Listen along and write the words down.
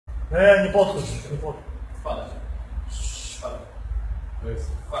Nie podchodź, nie podchodź. Wpadaj. Wpadaj. To jest...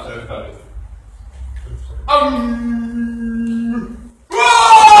 Wpadaj.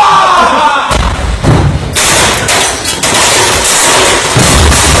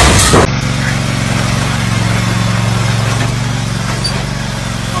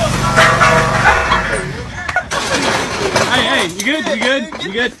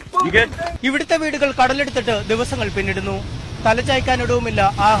 ഇവിടുത്തെ വീടുകൾ കടലെടുത്തിട്ട് ദിവസങ്ങൾ പിന്നിടുന്നു. തലചായ്ക്കാനിടവുമില്ല,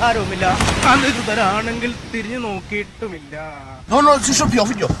 ആഹാരവുമില്ല. അനിരുദ്ധരാണെങ്കിൽ തിരിഞ്ഞു നോക്കിയിട്ടുമില്ല.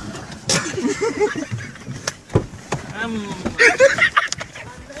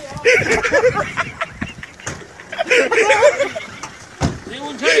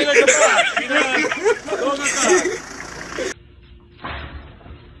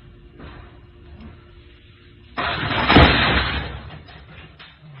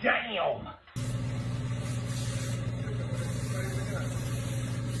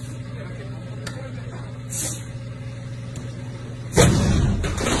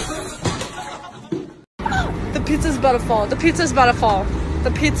 The pizza's about to fall. The pizza's about to fall.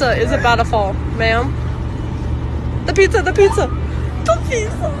 The pizza is about to fall, ma'am. The pizza, the pizza, the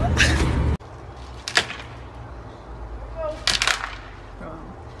pizza.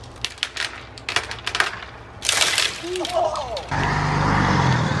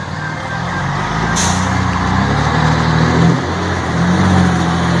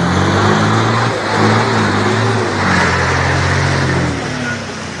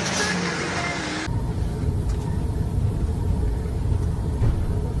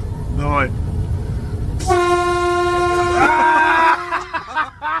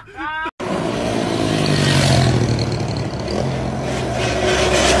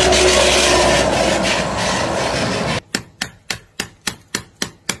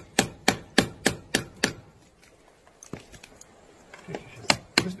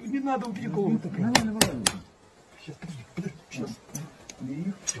 Не надо убить голову. Сейчас, подожди. Сейчас.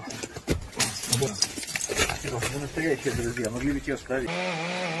 Вы настоящие друзья, могли ведь ее оставить.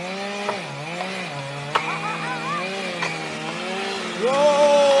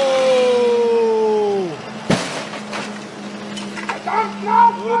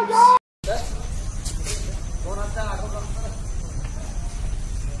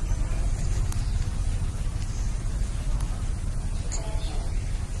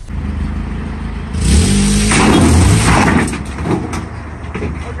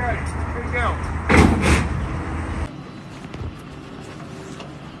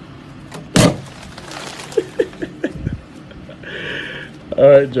 All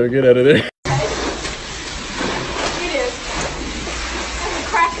right, Joe, get out of there. It is. There's a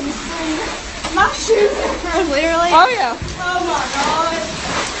crack in the screen. My shoes. Literally? Oh yeah. Oh my god.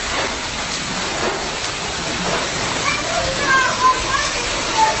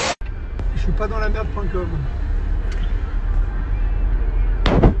 Je suis pas dans la merde.com.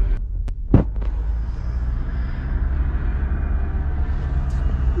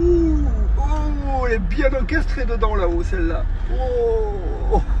 Oh, elle est bien orchestrée dedans là-haut, celle-là. Oh,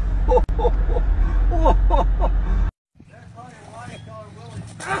 oh, oh, oh, oh, oh.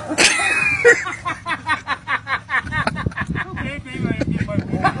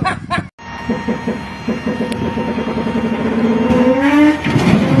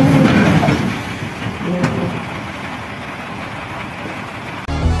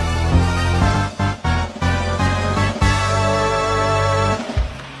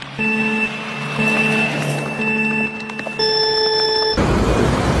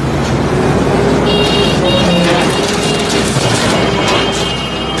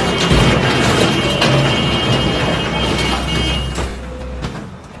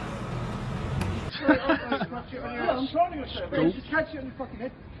 I'm trying to go straight away. Just catch it on your fucking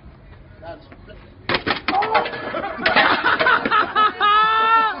head.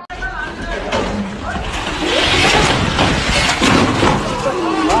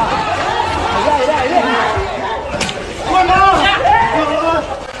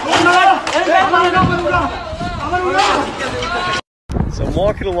 So I'm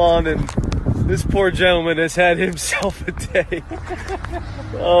walking along and this poor gentleman has had himself a day.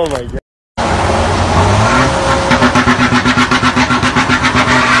 Oh my God.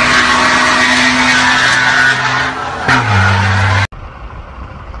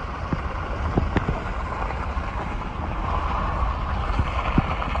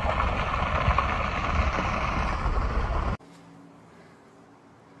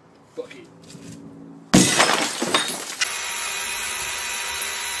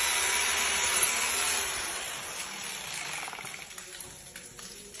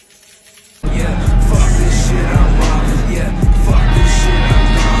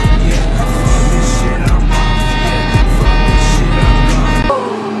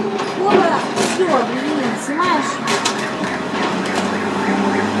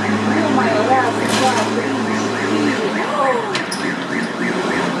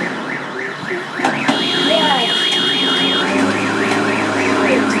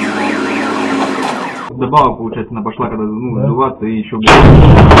 баба, получается, она пошла когда сдуваться и еще...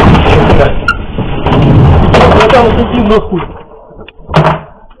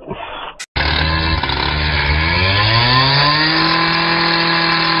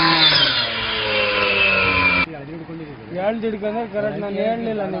 ಹೇಳ್ದಿಡ್ಕಂದ್ರೆ correct ನಾನು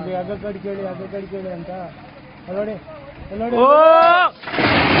ಹೇಳಲಿಲ್ಲ ನಿಮಗೆ ಅಗ ಕಡೆ ಕೇಳಿ ಅಂತ ಅಲ್ಲೋಡಿ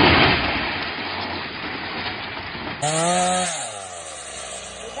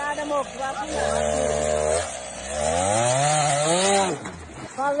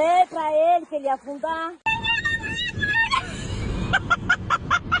Falei pra ele que ele ia afundar.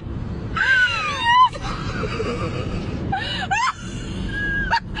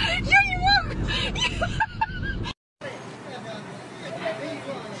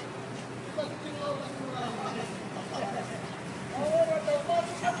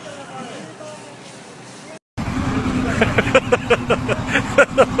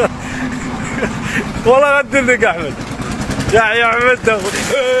 والله غدلك احمد يا عمد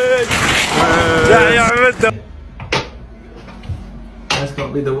يا عمد. That's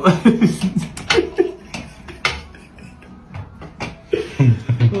gonna be the one.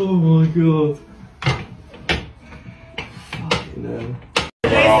 Oh my god.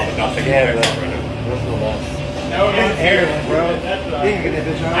 Fucking hell.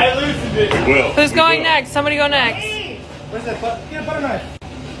 Who's going next? Somebody go next. Where's that butter knife?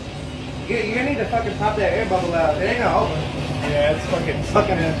 You're gonna need to fucking pop that air bubble out. It ain't gonna open. Yeah, it's fucking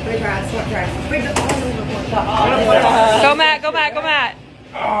Go Matt, go Matt, go Matt.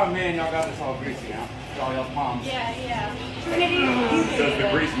 Oh man, y'all got this all greasy now. All y'all palms. Yeah. Says the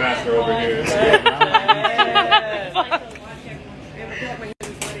grease master over here.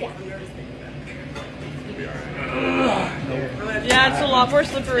 Yeah, it's a lot more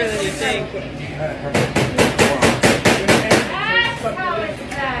slippery than you think.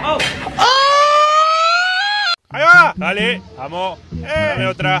 Oh. Ahí va, dale, vamos, dame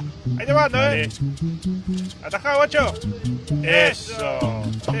otra. Ahí te mando, Atajá, guacho. Eso.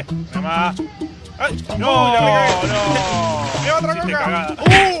 Nada más. Ay, no, no. Me otra coca.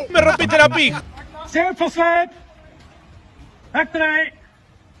 Me rompiste la pija. Safe for slap. Activate.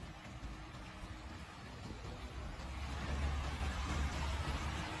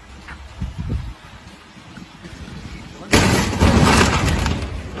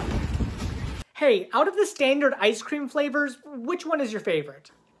 Hey, out of the standard ice cream flavors, which one is your favorite?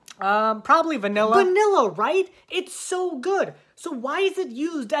 Probably vanilla. Vanilla, right? It's so good. So why is it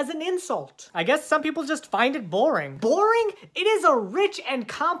used as an insult? I guess some people just find it boring. Boring? It is a rich and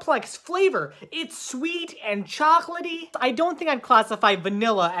complex flavor. It's sweet and chocolatey. I don't think I'd classify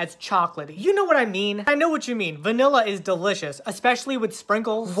vanilla as chocolatey. You know what I mean? I know what you mean. Vanilla is delicious, especially with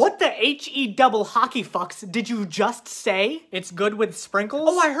sprinkles. What the H-E-double hockey fucks did you just say? It's good with sprinkles?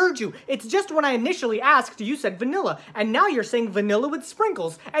 Oh, I heard you. It's just when I initially asked, you said vanilla, and now you're saying vanilla with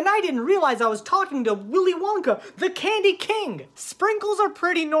sprinkles, and I didn't realize I was talking to Willy Wonka, the Candy King. Sprinkles are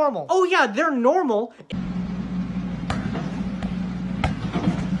pretty normal. Oh yeah, they're normal.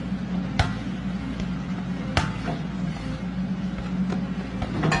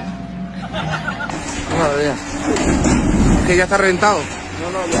 Que ya está reventado.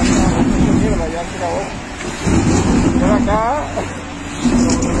 No, ya está, ya se acabó. Por acá.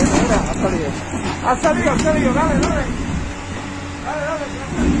 Ha salido, dale.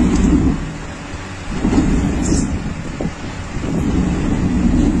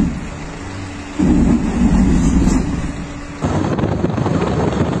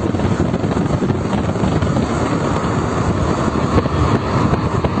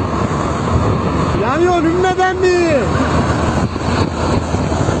 Yanıyor, ünmeden mi?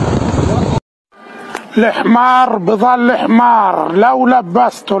 الحمار بظل حمار لو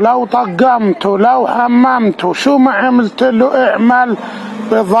لبسته لو طقمته لو حممته شو ما عملت له اعمل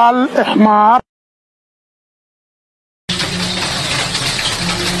بظل حمار.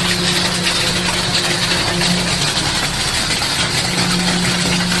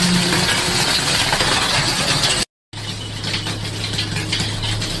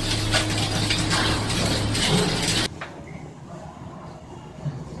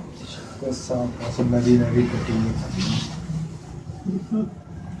 नदी cutting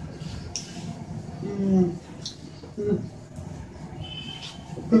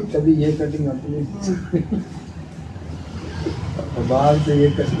कभी ये cutting अपने बाहर से ये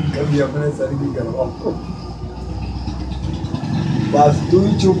cutting कभी अपने sir की करवाओ बस तू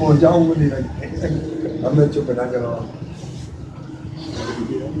ही चुप हो जाऊंगा नहीं रखते हमें चुप ना करवाओ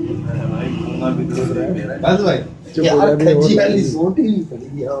बस भाई यार कच्ची वाली सोटी भी पड़ी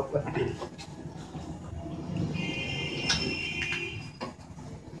यहाँ पर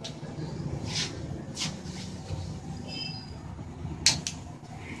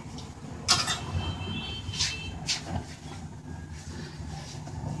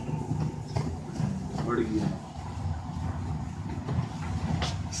बढ़ गया।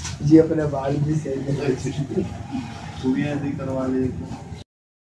 जी अपने बाल भी सही तू भी ऐसे ही करवा ले।